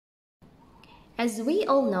As we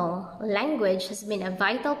all know, language has been a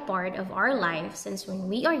vital part of our life since when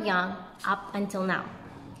we are young up until now.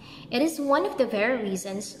 It is one of the very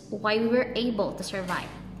reasons why we were able to survive.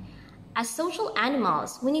 As social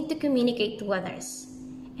animals, we need to communicate to others.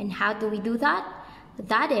 And how do we do that?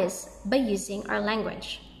 That is by using our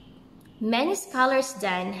language. Many scholars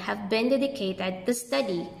then have been dedicated to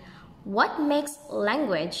study what makes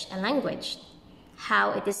language a language,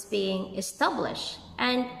 how it is being established,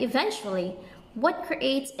 and eventually what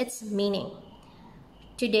creates its meaning.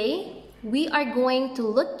 Today, we are going to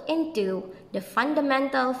look into the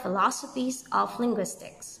fundamental philosophies of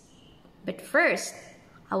linguistics. But first,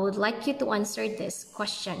 I would like you to answer this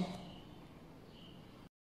question.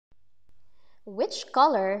 Which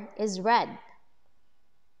color is red?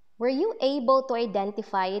 Were you able to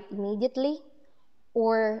identify it immediately?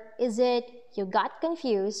 Or is it you got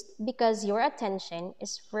confused because your attention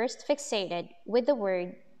is first fixated with the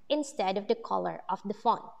word instead of the color of the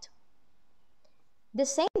font? The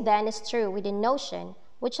same then is true with the notion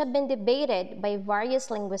which have been debated by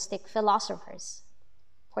various linguistic philosophers.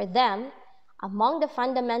 For them, among the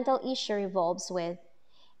fundamental issue revolves with,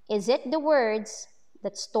 is it the words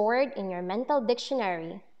that's stored in your mental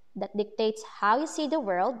dictionary that dictates how you see the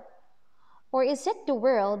world? Or is it the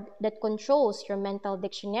world that controls your mental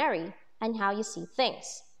dictionary and how you see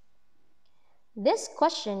things? This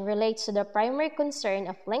question relates to the primary concern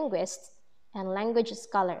of linguists and language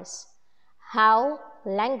scholars, how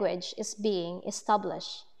language is being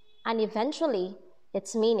established, and eventually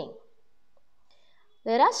its meaning.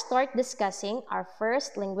 Let us start discussing our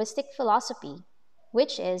first linguistic philosophy,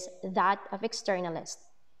 which is that of externalist.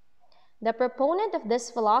 The proponent of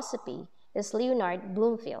this philosophy is Leonard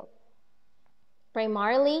Bloomfield.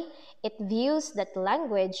 Primarily, it views that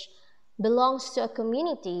language belongs to a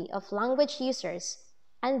community of language users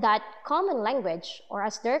and that common language, or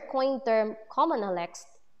as their coined term, commonalect,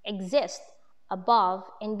 exists above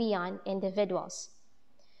and beyond individuals.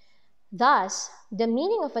 Thus, the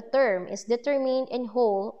meaning of a term is determined in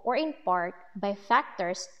whole or in part by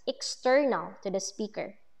factors external to the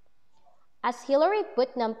speaker. As Hilary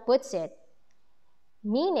Putnam puts it,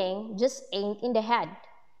 meaning just ain't in the head.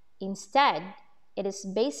 Instead, it is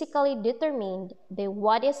basically determined by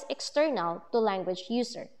what is external to language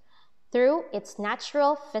user through its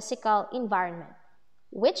natural physical environment,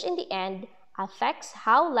 which in the end affects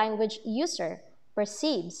how language user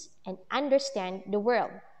perceives and understands the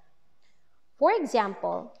world. For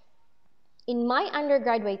example, in my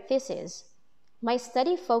undergraduate thesis, my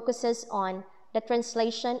study focuses on the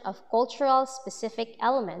translation of cultural specific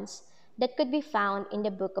elements that could be found in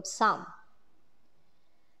the Book of Psalms.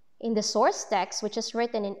 In the source text, which is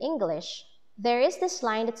written in English, there is this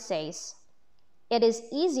line that says, "It is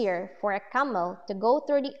easier for a camel to go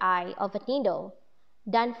through the eye of a needle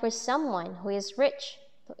than for someone who is rich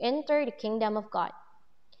to enter the kingdom of God."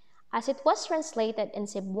 As it was translated in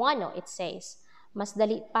Cebuano, it says, "Mas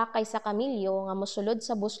dali pa kay sa kamilyo nga mosulod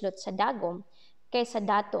sa buslot sa dagom kaysa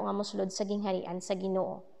dato nga mosulod sa gingharian sa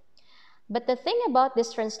Ginoo." But the thing about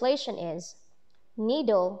this translation is,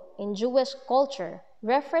 needle in Jewish culture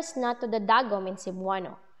refers not to the dagom in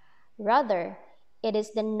Cebuano. Rather, it is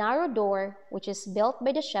the narrow door which is built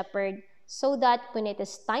by the shepherd so that when it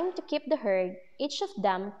is time to keep the herd, each of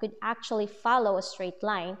them could actually follow a straight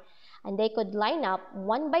line and they could line up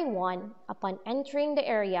one by one upon entering the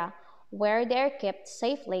area where they are kept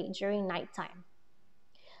safely during nighttime.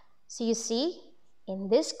 So you see, in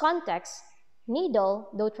this context, needle,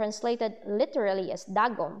 though translated literally as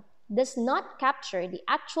dagom, does not capture the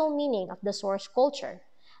actual meaning of the source culture,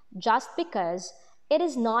 just because it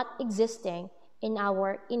is not existing in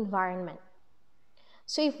our environment.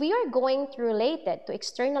 So if we are going to relate it to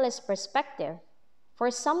externalist perspective, for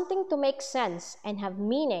something to make sense and have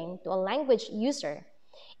meaning to a language user,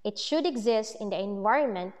 it should exist in the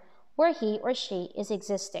environment where he or she is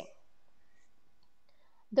existing.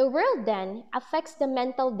 The world then affects the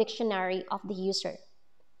mental dictionary of the user.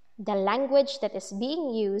 The language that is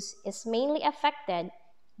being used is mainly affected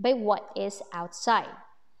by what is outside.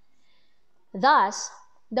 Thus,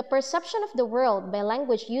 the perception of the world by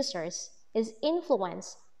language users is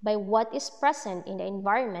influenced by what is present in the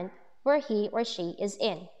environment where he or she is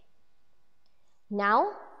in.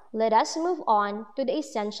 Now, let us move on to the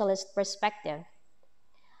essentialist perspective.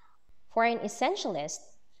 For an essentialist,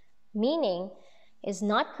 meaning is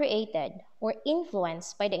not created or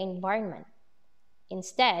influenced by the environment.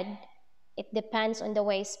 Instead, it depends on the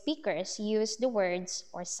way speakers use the words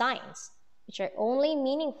or signs, which are only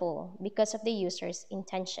meaningful because of the user's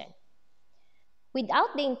intention.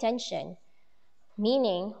 Without the intention,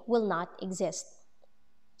 meaning will not exist.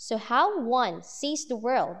 So how one sees the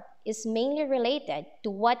world is mainly related to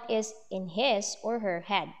what is in his or her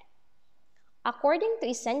head. According to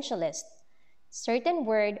essentialists, certain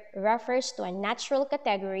word refers to a natural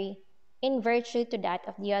category in virtue to that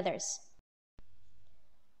of the others.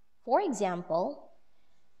 For example,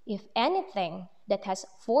 if anything that has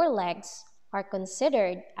four legs are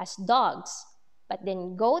considered as dogs, but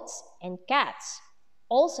then goats and cats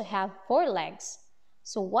also have four legs,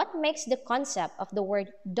 so what makes the concept of the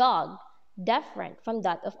word dog different from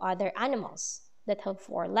that of other animals that have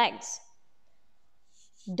four legs?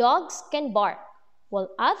 Dogs can bark, while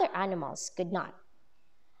other animals could not.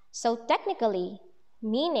 So technically,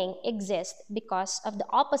 meaning exists because of the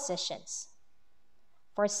oppositions.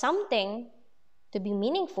 For something to be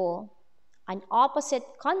meaningful, an opposite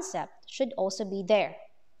concept should also be there.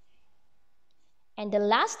 And the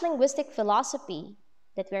last linguistic philosophy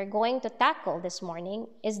that we're going to tackle this morning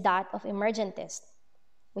is that of emergentist,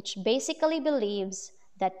 which basically believes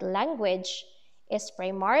that language is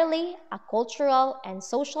primarily a cultural and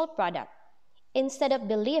social product, instead of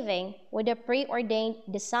believing with a preordained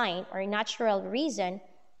design or natural reason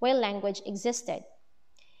why language existed.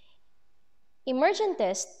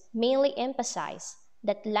 Emergentists mainly emphasize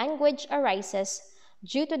that language arises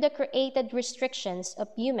due to the created restrictions of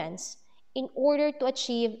humans in order to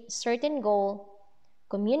achieve certain goal,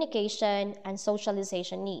 communication, and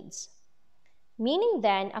socialization needs. Meaning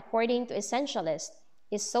then, according to essentialists,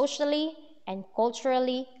 is socially and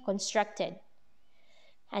culturally constructed,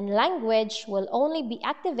 and language will only be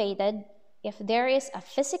activated if there is a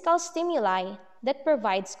physical stimuli that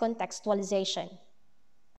provides contextualization.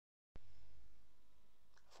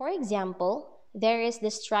 For example, there is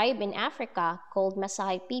this tribe in Africa called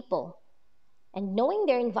Maasai people, and knowing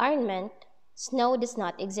their environment, snow does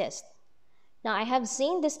not exist. Now, I have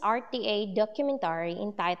seen this RTA documentary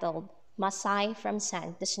entitled Maasai from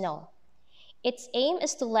Sand to Snow. Its aim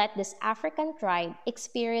is to let this African tribe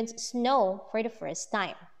experience snow for the first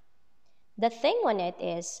time. The thing on it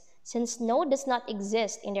is, since snow does not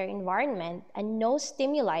exist in their environment and no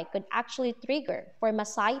stimuli could actually trigger for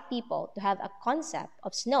Maasai people to have a concept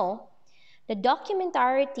of snow, the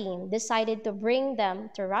documentary team decided to bring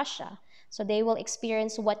them to Russia so they will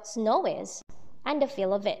experience what snow is and the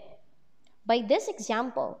feel of it. By this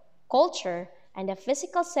example, culture and the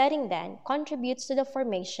physical setting then contributes to the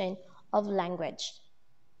formation of language.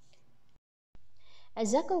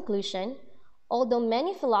 As a conclusion, although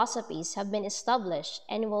many philosophies have been established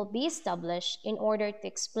and will be established in order to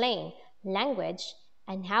explain language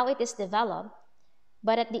and how it is developed,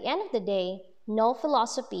 but at the end of the day, no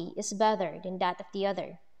philosophy is better than that of the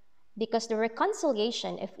other, because the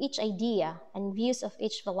reconciliation of each idea and views of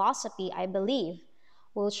each philosophy, I believe,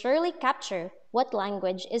 will surely capture what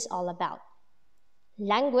language is all about.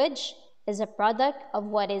 Language is a product of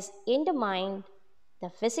what is in the mind, the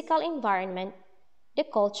physical environment, the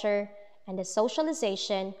culture, and the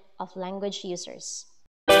socialization of language users.